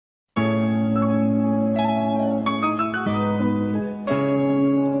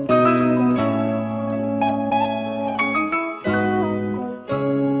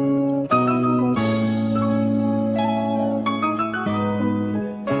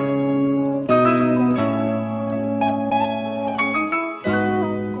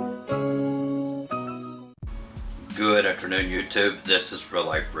afternoon, YouTube. This is Real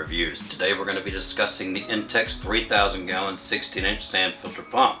Life Reviews. Today we're going to be discussing the Intex 3,000 gallon 16-inch sand filter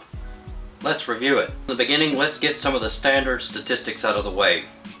pump. Let's review it. In the beginning, let's get some of the standard statistics out of the way.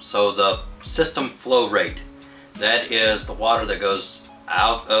 So the system flow rate, that is the water that goes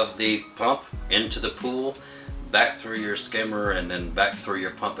out of the pump into the pool, back through your skimmer, and then back through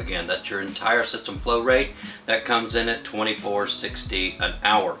your pump again. That's your entire system flow rate. That comes in at $24.60 an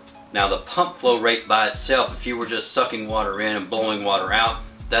hour. Now the pump flow rate by itself, if you were just sucking water in and blowing water out,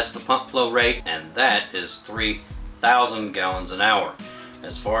 that's the pump flow rate, and that is 3,000 gallons an hour.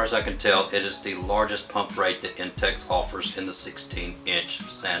 As far as I can tell, it is the largest pump rate that Intex offers in the 16-inch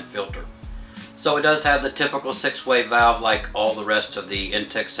sand filter. So it does have the typical 6-way valve like all the rest of the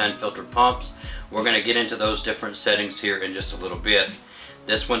Intex sand filter pumps. We're going to get into those different settings here in just a little bit.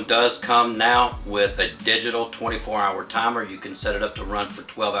 This one does come now with a digital 24-hour timer. You can set it up to run for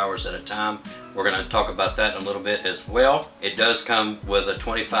 12 hours at a time. We're going to talk about that in a little bit as well. It does come with a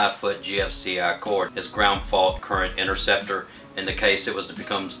 25-foot GFCI cord. It's ground fault current interceptor. In the case it was to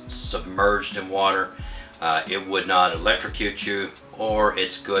become submerged in water, it would not electrocute you, or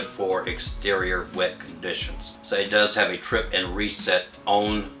it's good for exterior wet conditions. So it does have a trip and reset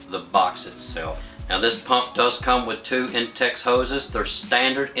on the box itself. Now this pump does come with 2 Intex hoses. They're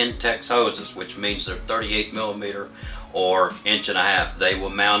standard Intex hoses, which means they're 38 millimeter or 1.5 inches. They will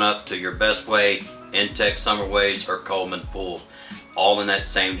mount up to your Best Way, Intex Summer Waves, or Coleman pools, all in that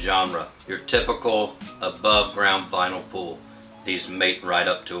same genre. Your typical above ground vinyl pool. These mate right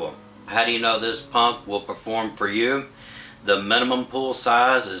up to them. How do you know this pump will perform for you? The minimum pool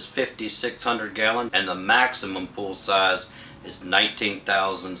size is 5,600 gallons and the maximum pool size is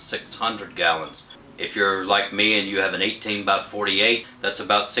 19,600 gallons. If you're like me and you have an 18 by 48, that's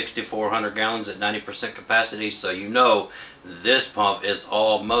about 6,400 gallons at 90% capacity, so you know this pump is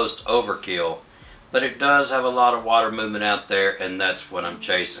almost overkill. But it does have a lot of water movement out there, and that's what I'm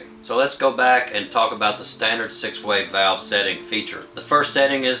chasing. So let's go back and talk about the standard 6-way valve setting feature. The first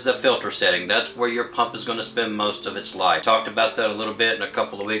setting is the filter setting. That's where your pump is going to spend most of its life. Talked about that a little bit in a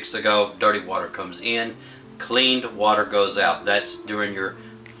couple of weeks ago. Dirty water comes in, cleaned water goes out. That's during your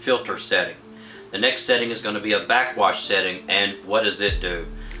filter setting. The next setting is going to be a backwash setting, and what does it do?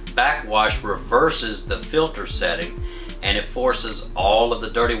 Backwash reverses the filter setting, and it forces all of the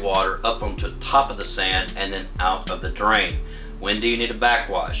dirty water up onto the top of the sand and then out of the drain. When do you need a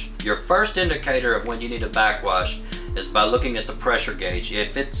backwash? Your first indicator of when you need a backwash is by looking at the pressure gauge.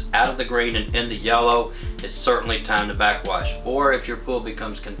 If it's out of the green and in the yellow, it's certainly time to backwash, or if your pool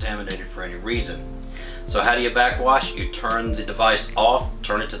becomes contaminated for any reason. So how do you backwash? You turn the device off,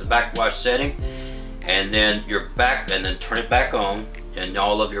 turn it to the backwash setting, and then turn it back on, and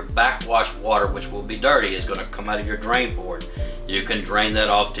all of your backwash water, which will be dirty, is going to come out of your drain board. You can drain that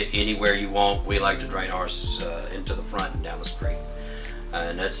off to anywhere you want. We like to drain ours into the front and down the street.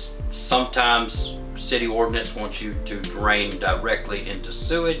 And that's sometimes city ordinance wants you to drain directly into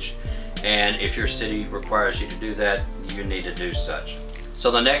sewage, and if your city requires you to do that, you need to do such. So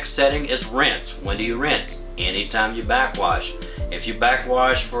the next setting is rinse. When do you rinse? Anytime you backwash. If you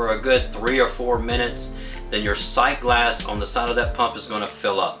backwash for a good 3 or 4 minutes, then your sight glass on the side of that pump is going to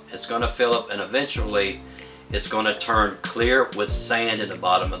fill up. It's going to fill up, and eventually it's going to turn clear with sand in the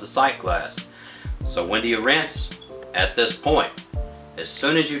bottom of the sight glass. So when do you rinse? At this point. As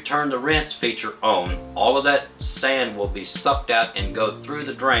soon as you turn the rinse feature on, all of that sand will be sucked out and go through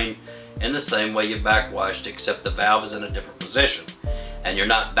the drain in the same way you backwashed, except the valve is in a different position. And you're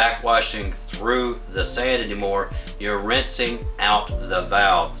not backwashing through the sand anymore, you're rinsing out the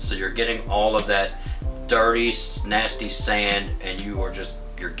valve. So you're getting all of that dirty, nasty sand, and you're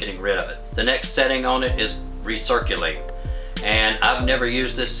getting rid of it. The next setting on it is recirculate. And I've never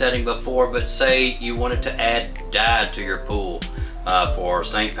used this setting before, but say you wanted to add dye to your pool for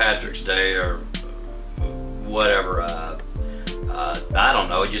St. Patrick's Day or whatever. I don't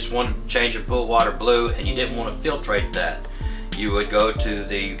know, you just wanted to change your pool water blue and you didn't want to filtrate that. You would go to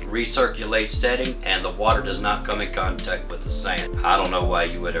the recirculate setting, and the water does not come in contact with the sand. I don't know why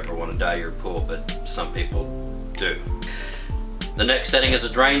you would ever want to dye your pool, but some people do. The next setting is a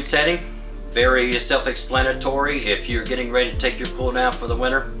drain setting. Very self-explanatory. If you're getting ready to take your pool down for the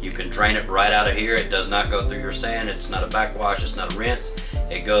winter, you can drain it right out of here. It does not go through your sand. It's not a backwash, it's not a rinse.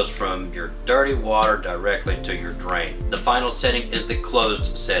 It goes from your dirty water directly to your drain. The final setting is the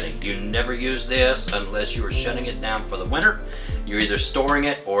closed setting. You never use this unless you are shutting it down for the winter. You're either storing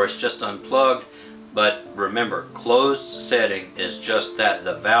it or it's just unplugged. But remember, closed setting is just that.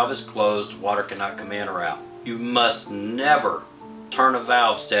 The valve is closed, water cannot come in or out. You must never turn a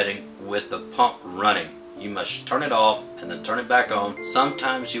valve setting with the pump running. You must turn it off and then turn it back on.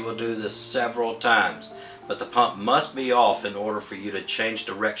 Sometimes you will do this several times, but the pump must be off in order for you to change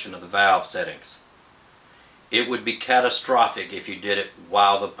direction of the valve settings. It would be catastrophic if you did it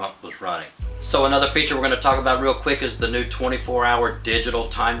while the pump was running. So another feature we're going to talk about real quick is the new 24-hour digital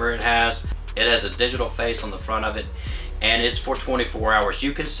timer it has. It has a digital face on the front of it, and it's for 24 hours.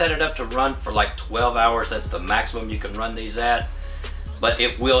 You can set it up to run for like 12 hours. That's the maximum you can run these at. But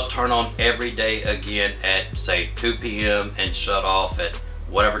it will turn on every day again at, say, 2 p.m. and shut off at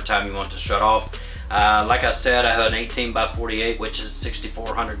whatever time you want to shut off. Like I said, I have an 18 by 48, which is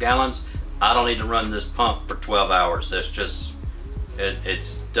 6,400 gallons. I don't need to run this pump for 12 hours. That's just,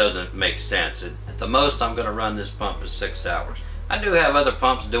 it doesn't make sense. At the most, I'm going to run this pump is 6 hours. I do have other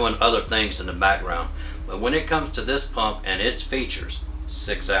pumps doing other things in the background, but when it comes to this pump and its features,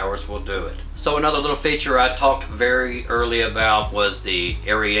 6 hours will do it. So another little feature I talked very early about was the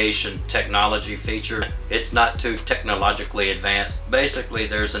aeration technology feature. It's not too technologically advanced. Basically,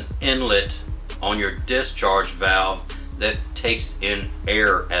 there's an inlet on your discharge valve that takes in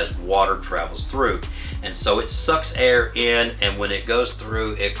air as water travels through. And so it sucks air in, and when it goes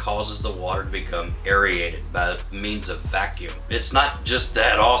through, it causes the water to become aerated by means of vacuum. It's not just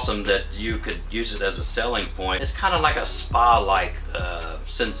that awesome that you could use it as a selling point. It's kind of like a spa-like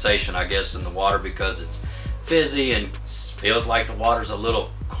sensation, I guess, in the water, because it's fizzy and feels like the water's a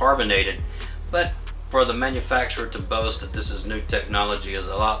little carbonated. But for the manufacturer to boast that this is new technology is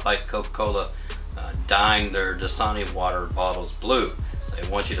a lot like Coca-Cola dyeing their Dasani water bottles blue. They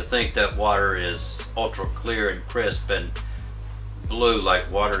want you to think that water is ultra clear and crisp and blue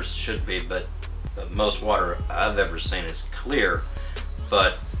like water should be, but most water I've ever seen is clear.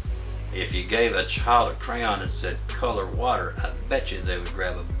 But if you gave a child a crayon and said color water, I bet you they would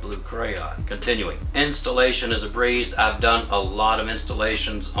grab a blue crayon. Continuing. Installation is a breeze. I've done a lot of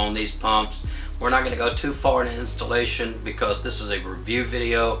installations on these pumps. We're not going to go too far into installation because this is a review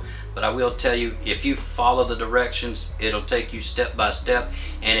video, but I will tell you, if you follow the directions, it'll take you step by step.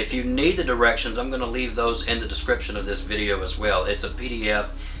 And if you need the directions, I'm going to leave those in the description of this video as well. It's a PDF.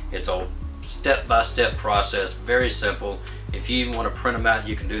 It's a step-by-step process, very simple. If you even want to print them out,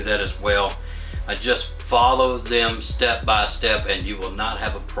 you can do that as well. Just follow them step by step and you will not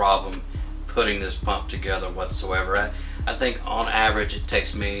have a problem putting this pump together whatsoever. I think on average it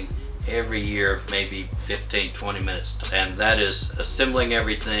takes me every year maybe 15-20 minutes, and that is assembling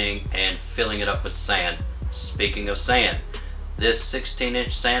everything and filling it up with sand. Speaking of sand, this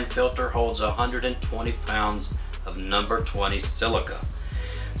 16-inch sand filter holds 120 pounds of number 20 silica.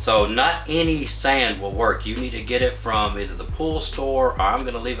 So not any sand will work. You need to get it from either the pool store, or I'm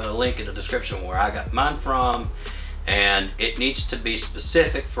going to leave a link in the description where I got mine from, and it needs to be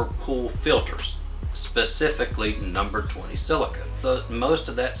specific for pool filters, specifically number 20 silica. Most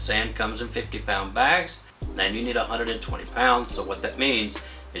of that sand comes in 50-pound bags, and you need 120 pounds. So what that means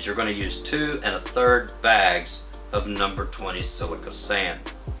is you're going to use 2 1/3 bags of number 20 silica sand.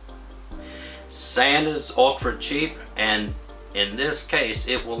 Sand is ultra cheap, and in this case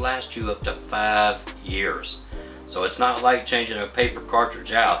it will last you up to 5 years. So it's not like changing a paper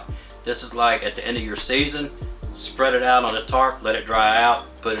cartridge out. This is like at the end of your season, spread it out on a tarp, let it dry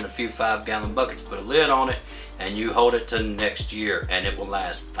out, put in a few 5-gallon buckets, put a lid on it, and you hold it to next year, and it will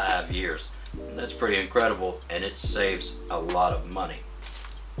last 5 years. And that's pretty incredible, and it saves a lot of money.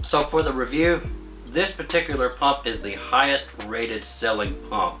 So for the review, this particular pump is the highest rated selling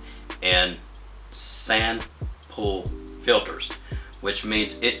pump in sand pool filters, which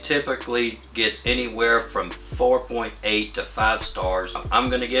means it typically gets anywhere from 4.8 to 5 stars. I'm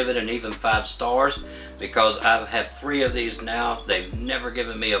going to give it an even 5 stars because I have 3 of these now. They've never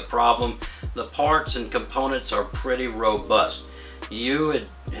given me a problem. The parts and components are pretty robust. You would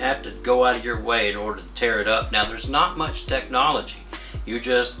have to go out of your way in order to tear it up. Now there's not much technology.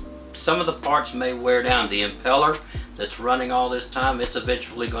 Some of the parts may wear down. The impeller that's running all this time, it's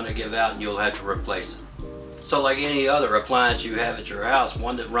eventually going to give out and you'll have to replace it. So like any other appliance you have at your house,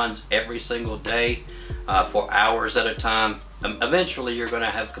 one that runs every single day for hours at a time, eventually you're going to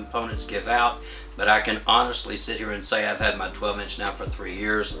have components give out. But I can honestly sit here and say I've had my 12-inch now for 3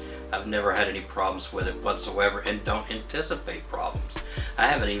 years. I've never had any problems with it whatsoever and don't anticipate problems. I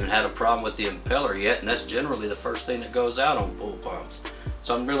haven't even had a problem with the impeller yet, and that's generally the first thing that goes out on pool pumps.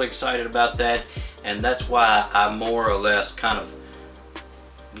 So I'm really excited about that, and that's why I more or less kind of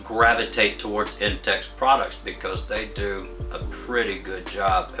gravitate towards Intex products, because they do a pretty good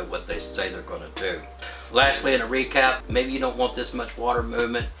job at what they say they're going to do. Lastly, in a recap, maybe you don't want this much water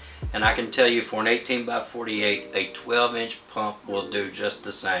movement, and I can tell you for an 18 by 48, a 12-inch pump will do just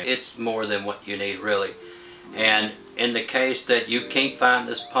the same. It's more than what you need, really. And in the case that you can't find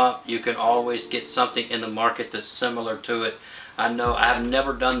this pump, you can always get something in the market that's similar to it. I know I've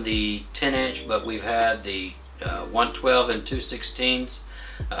never done the 10-inch, but we've had the 112 and 2/16s,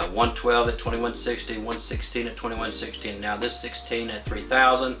 112 at 2160, 116 at 2160, and now this 16 at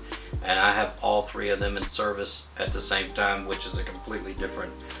 3000, and I have all three of them in service at the same time, which is a completely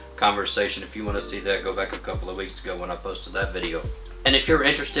different conversation. If you want to see that, go back a couple of weeks ago when I posted that video. And if you're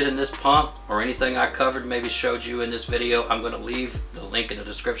interested in this pump or anything I covered, maybe showed you in this video, I'm going to leave the link in the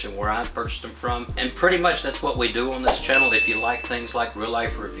description where I purchased them from. And pretty much that's what we do on this channel. If you like things like real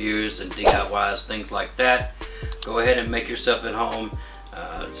life reviews and DIYs, things like that, go ahead and make yourself at home.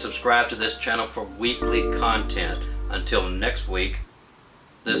 Subscribe to this channel for weekly content. Until next week,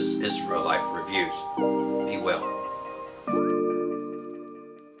 this is Real Life Reviews. Be well.